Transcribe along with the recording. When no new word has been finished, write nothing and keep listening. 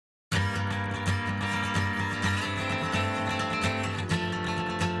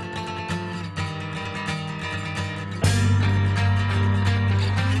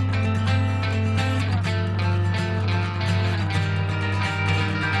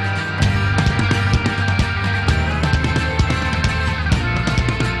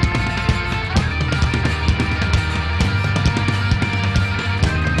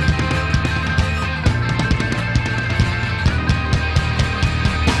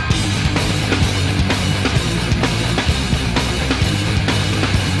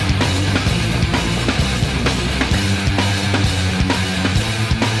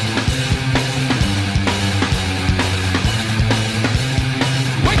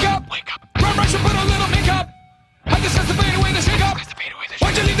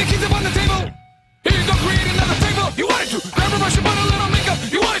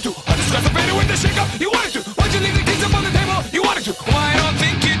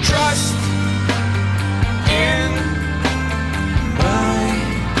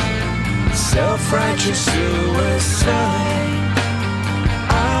self-righteous suicide.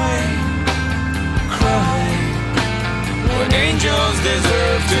 I cry when angels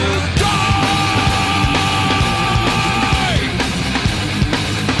deserve to die.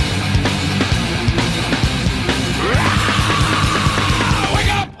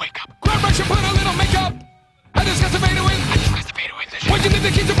 Wake up! Wake up! Grab brush and put a little makeup. I discuss the fader with. Why'd you leave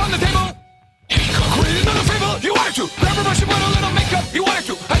the keys upon the table? Create another fable. You wanted to. Grab a brush and put a little makeup. You wanted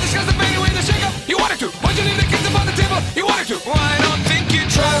to. I discuss the fader with a shake up. You wanted to. Why'd you leave the keys upon the table? You wanted to. Well, I don't think you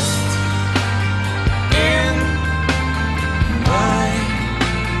trust in my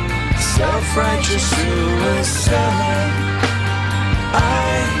self-righteous suicide.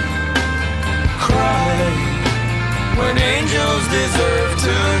 I cry when angels deserve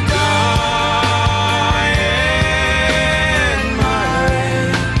to die. In my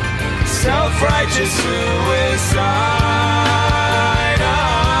self-righteous suicide,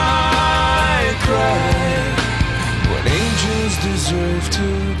 I cry when angels deserve to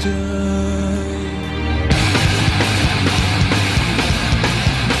die.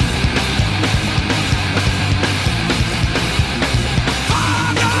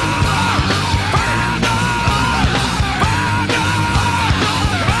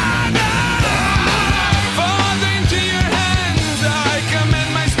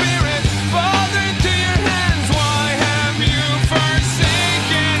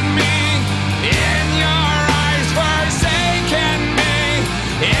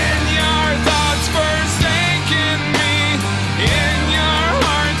 In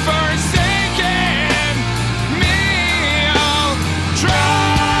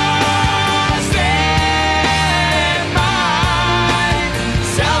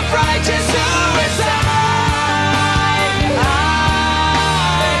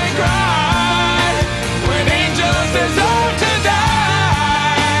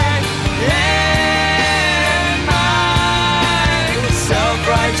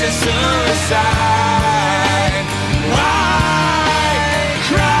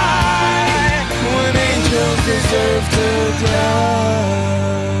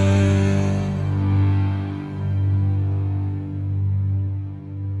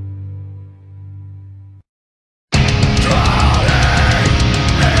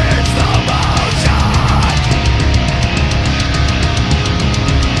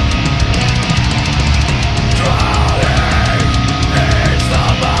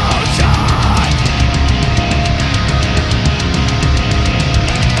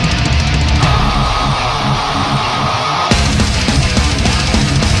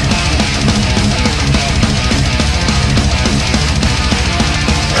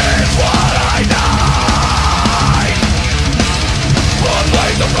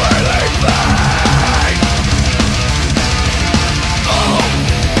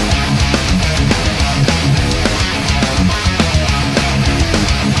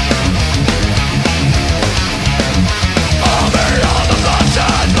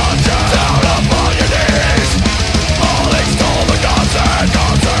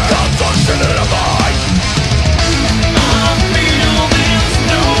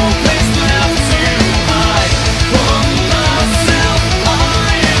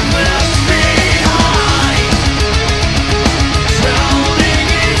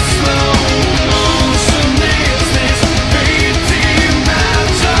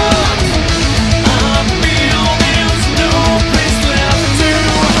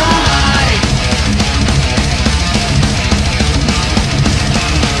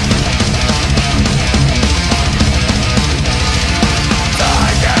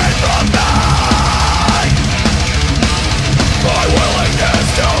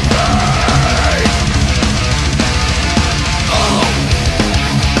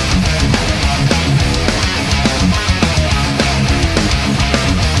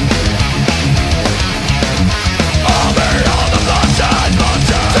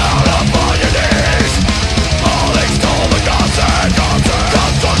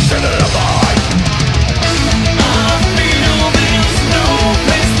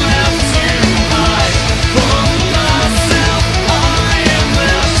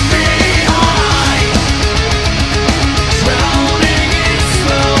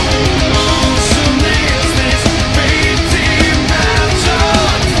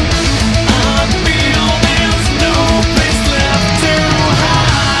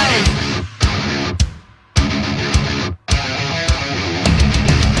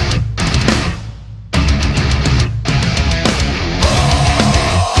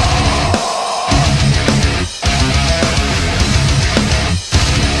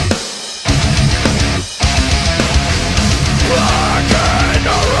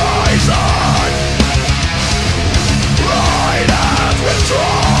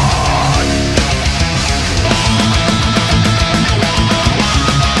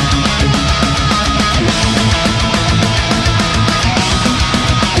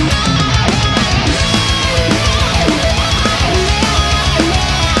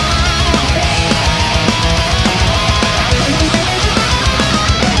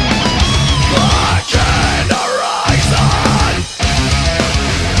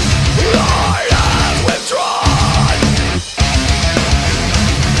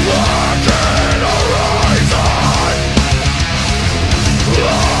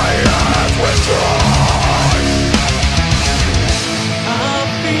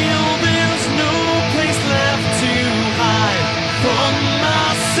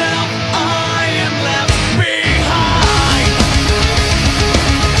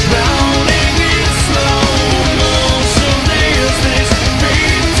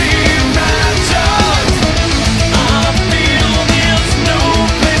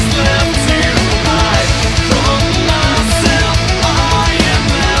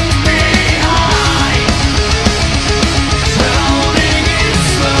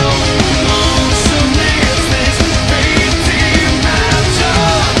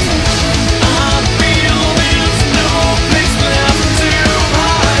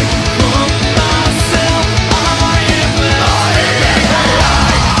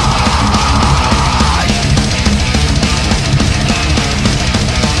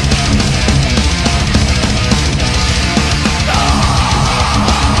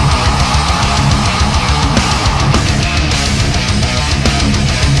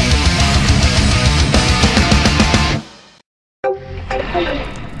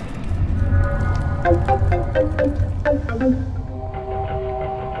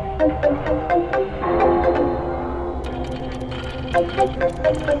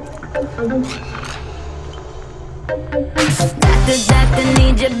Doctor,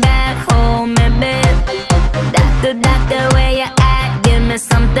 need you back home, baby. Doctor, where you at? Give me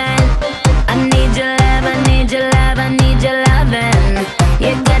something. I need your love, I need your love, I need your loving.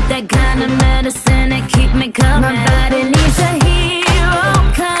 You got that kind of medicine that keep me coming. My body needs a hero,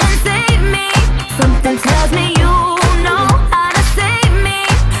 come and save me. Something tells me you know how to save me.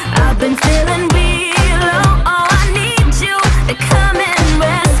 I've been feeling real low, oh, I need you to come and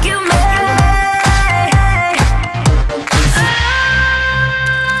rescue me.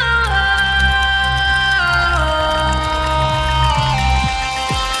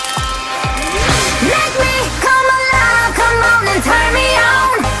 Make me come alive, come on and turn me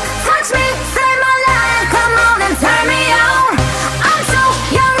on. Touch me, save my life, come on and turn me on. I'm so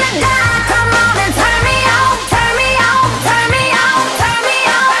young to die, come on and turn me on. Turn me on, turn me on, turn me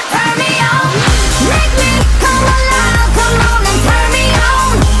on, turn me on. Make me come alive, come on and turn me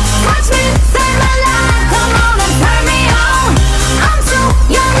on. Touch me, save my life, come on and turn me on. I'm so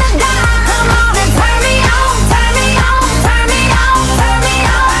young to die, come on and turn me on. Turn me on, turn me on, turn me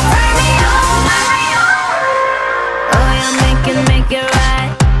on, turn me on, turn me on. Oh, you're make it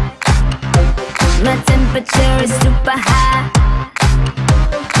right. My temperature is super high.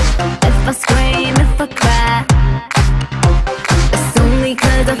 If I scream, if I cry,